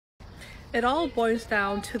It all boils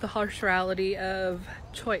down to the harsh reality of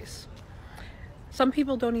choice. Some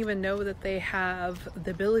people don't even know that they have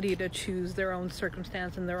the ability to choose their own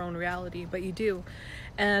circumstance and their own reality, but you do.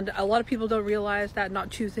 And a lot of people don't realize that not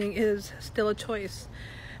choosing is still a choice.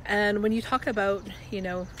 And when you talk about,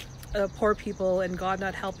 poor people and God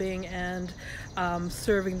not helping and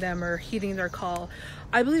serving them or heeding their call,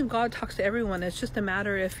 I believe God talks to everyone. It's just a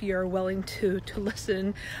matter if you're willing to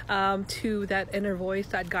listen to that inner voice,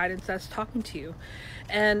 that guidance that's talking to you.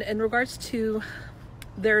 And in regards to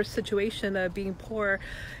their situation of being poor,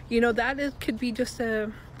 could be just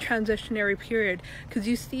a transitionary period, because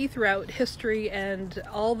you see throughout history and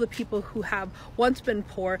all the people who have once been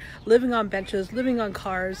poor, living on benches, living on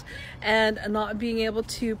cars, and not being able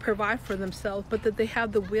to provide for themselves, but that they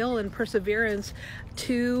have the will and perseverance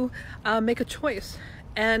to make a choice.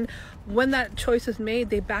 And when that choice is made,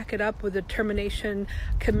 they back it up with determination,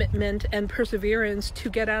 commitment, and perseverance to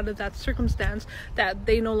get out of that circumstance that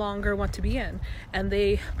they no longer want to be in. And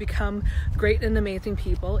they become great and amazing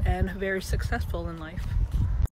people and very successful in life.